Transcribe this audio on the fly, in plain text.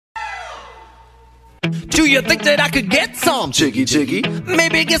Do you think that I could get some Chicky, chicky,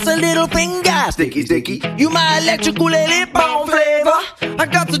 maybe get a little finger sticky, sticky. You my electric ukulele bomb flavor. I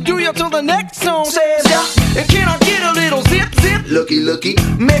got to do you till the next song says ya. And can I get a little zip zip? Looky, looky,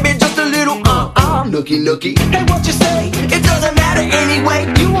 Maybe just a little nookie, nookie. Hey, what you say? It doesn't matter anyway.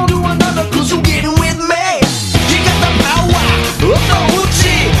 You won't do another cause you getting with me. You got the power of the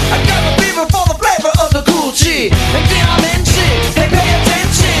hoochie. I got the fever for the flavor of the coochie. And did I mention? Hey, pay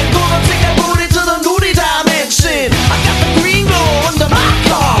attention. Gonna take that booty to the nudie dimension. I got the green glow under my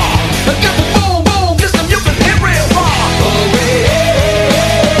car. I got the boom boom system you can hit real far. Oh, hey,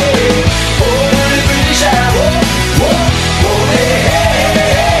 oh, pretty, pretty shy. Whoa, whoa, oh, hey,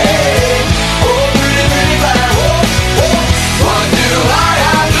 hey. Oh, pretty, pretty fly. Whoa, whoa. What do I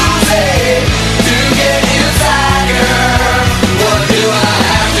have to say to get inside, girl? What do I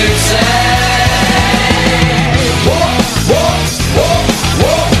have to say? Whoa, whoa, whoa,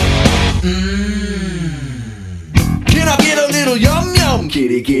 whoa. Can I get a little yum yum?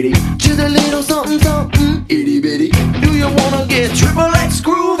 Kitty, kitty, Just a little something something. itty bitty. Do you wanna get triple X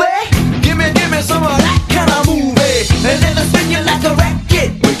groovy? Give me some of that kind of movie. And let us spin you like a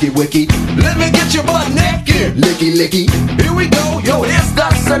racket. Wicky, wicky, Let me get your butt naked. licky, licky. Here we go, yo, here's the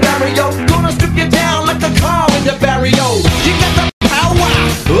scenario. Gonna strip you down like a car in the barrio. You got the power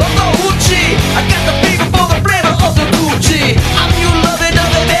of the hoochie. I got the fever for the flavor of the Gucci. I'm your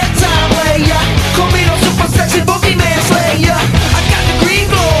lovey-dovey bedtime player. Call me the super sexy boogeyman slayer. I got the green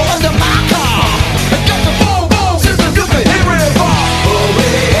glow under my car. I got the boom boom system you can hear it far. Oh,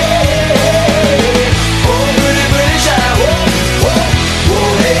 hey, hey, oh, pretty, pretty shy. Whoa, whoa,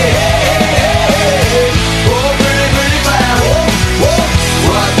 whoa, hey, hey, oh, pretty, pretty fly. Whoa, whoa.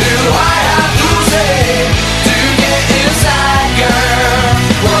 What do I have to say to get inside, girl?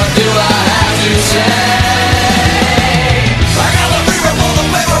 What do I have to say? I got the fever for the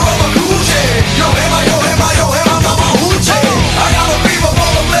flavor of a coochie. Yo, hema, mama hoochie. I got the fever for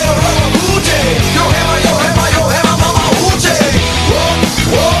the flavor of a coochie. Yo, hema, mama hoochie. Whoa,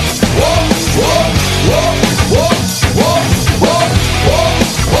 whoa, whoa, whoa, whoa, whoa, whoa, whoa, whoa,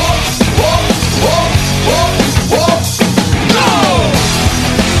 whoa, whoa, whoa, whoa, go!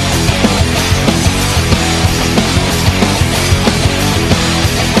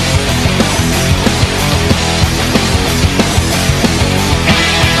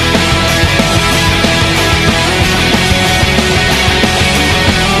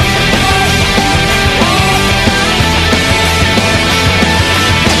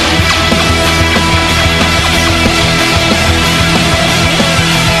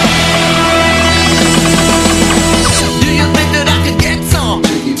 Do you think that I could get some?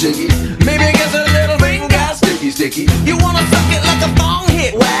 Chicky, chicky, Maybe get a little finger. sticky, sticky. You wanna suck it like a bong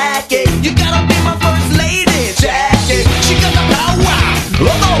hit? Whack it. You gotta be my first lady. Jack it. She got the power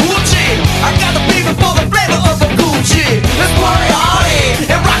of the hoochie. I got the fever for the flavor of the Gucci. Let's party hardy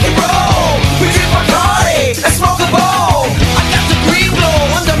and rock and roll. We drink Bacardi and smoke a bowl. I got the green glow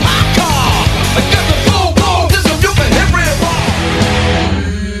under my car. I got the boom boom system you can hit real far.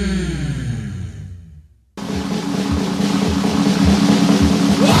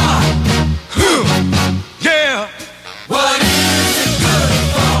 Yeah, What is it good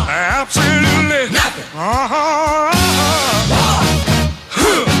for? absolutely. Nothing.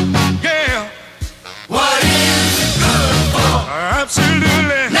 Yeah, What is it good for?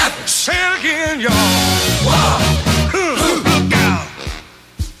 absolutely. Nothing. Say it again, y'all. Look out.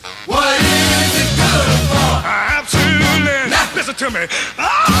 What is it good for? Absolutely. Nothing. Listen to me. Oh,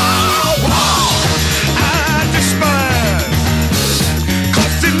 I despise.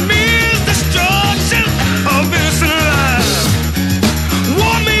 'Cause it means destruction of innocent lives.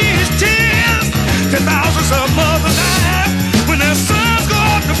 War means tears to thousands of mothers die when their sons go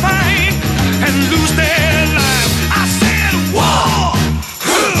off to fight and lose their lives. I said war.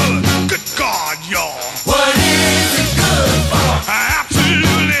 Good God, y'all. What is it good for?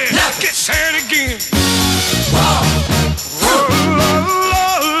 Absolutely. Nothing. Get said again. War. Oh,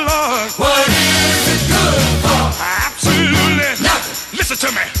 Lord. What is it good for? Absolutely. Nothing. Listen to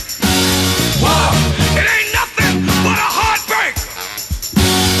me. War. It ain't nothing but a heartbreak.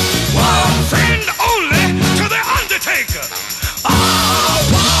 War. Friend only to the undertaker. Ah!